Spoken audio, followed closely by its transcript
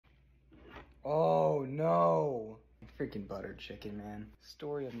Oh no. Freaking buttered chicken, man.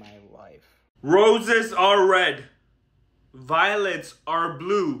 Story of my life. Roses are red. Violets are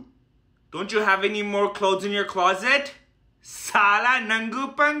blue. Don't you have any more clothes in your closet? Sala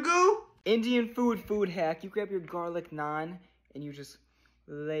nangu pangu? Indian food hack. You grab your garlic naan and you just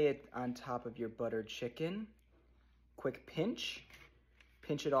lay it on top of your buttered chicken. Quick pinch.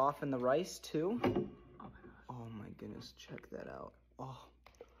 Pinch it off in the rice too. Oh my goodness, check that out. Oh.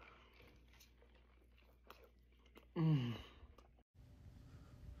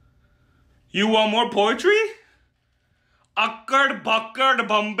 You want more poetry? Akkad bakkad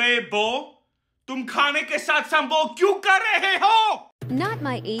Bombay bo. तुम खाने के साथ संभो क्यों कर रहे हो? Not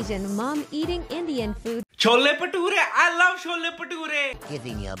my Asian mom eating Indian food. Chole bhature. I love chole bhature.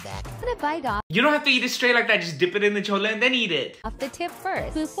 Giving you back. Gonna bite off You don't have to eat it straight like that. Just dip it in the chole and then eat it. the tip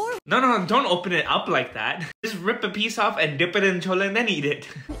first before No, don't open it up like that. Just rip a piece off and dip it in chole and then eat it.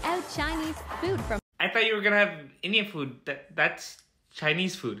 out Chinese food from I thought you were gonna have Indian food. That's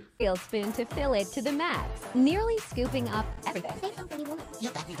Chinese food. real spoon to fill it to the max, nearly scooping up everything. You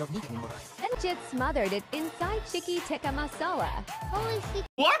bet we don't need anymore. Then just smothered it inside chicky tikka masala. Holy shit.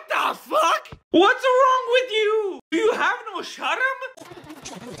 What the fuck? What's wrong with you? Do you have no sharam?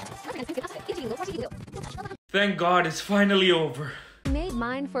 Thank God it's finally over. Made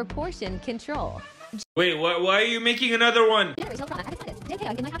mine for portion control. Wait, why are you making another one?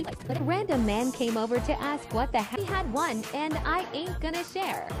 Random man came over to ask what the heck. He had one, and I ain't gonna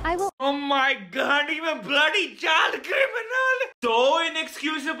share. I will. Oh my God, even bloody child criminal. So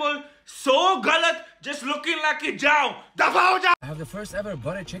inexcusable, so galat, just looking like a jao. Dafao jao. I have the first ever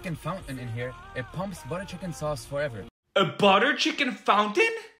butter chicken fountain in here. It pumps butter chicken sauce forever. A butter chicken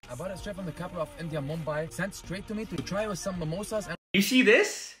fountain? I bought it straight from the capital of India, Mumbai, sent straight to me to try with some mimosas and... You see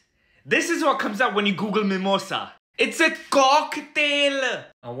this? This is what comes up when you Google mimosa. It's a cocktail.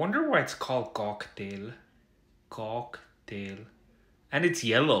 I wonder why it's called cocktail. Cocktail. And it's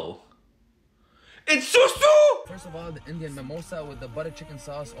yellow. It's susu! First of all, the Indian mimosa with the butter chicken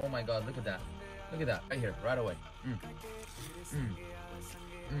sauce. Oh my God, look at that. Look at that, right here, right away.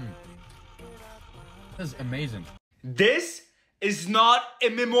 This is amazing. This is not a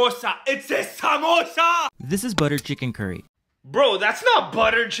mimosa. It's a samosa. This is butter chicken curry. Bro, that's not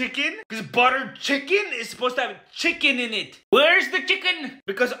butter chicken. Because butter chicken is supposed to have chicken in it. Where's the chicken?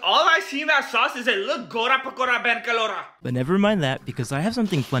 Because all I see in that sauce is a little gora pakora ben kalora. But never mind that, because I have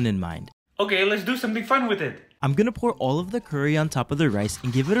something fun in mind. Okay, let's do something fun with it. I'm gonna pour all of the curry on top of the rice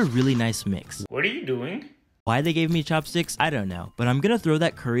and give it a really nice mix. What are you doing? Why they gave me chopsticks, I don't know, but I'm gonna throw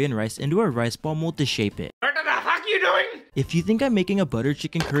that curry and rice into a rice ball mold to shape it. What the fuck are you doing? If you think I'm making a butter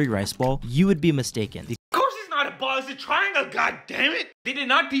chicken curry rice ball, you would be mistaken. Of course it's not a ball, it's a triangle, god damn it. They did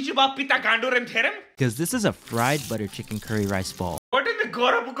not teach you about Pita Gandoram theorem? Because this is a fried butter chicken curry rice ball. What in the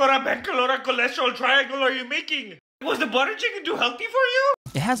gora pakora ben kalora cholesterol triangle are you making? Was the butter chicken too healthy for you?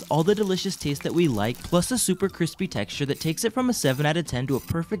 It has all the delicious taste that we like, plus a super crispy texture that takes it from a 7 out of 10 to a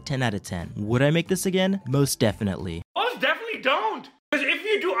perfect 10 out of 10. Would I make this again? Most definitely. Most definitely don't. Because if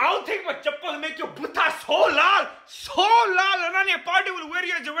you do, I'll take my chappal and make your butta so lal, and then your party will wear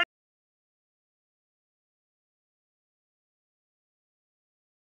you as a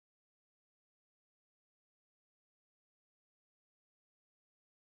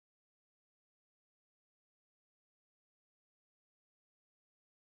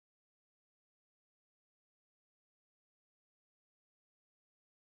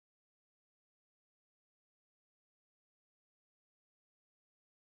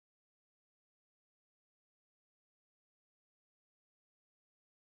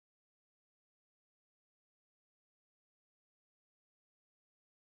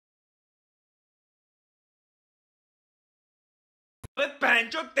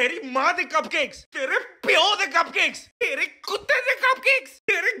पैंचो तेरी माँ दे cupcakes, तेरे प्यो दे cupcakes, तेरे कुत्ते दे cupcakes,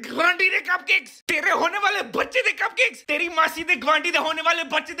 तेरे ग्वांडी दे cupcakes, तेरे होने वाले बच्चे दे कपकेक्स, तेरी मासी दे ग्वांडी दे होने वाले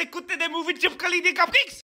बच्चे दे कुत्ते दे मूवी चिपकली दे कपकेक्स।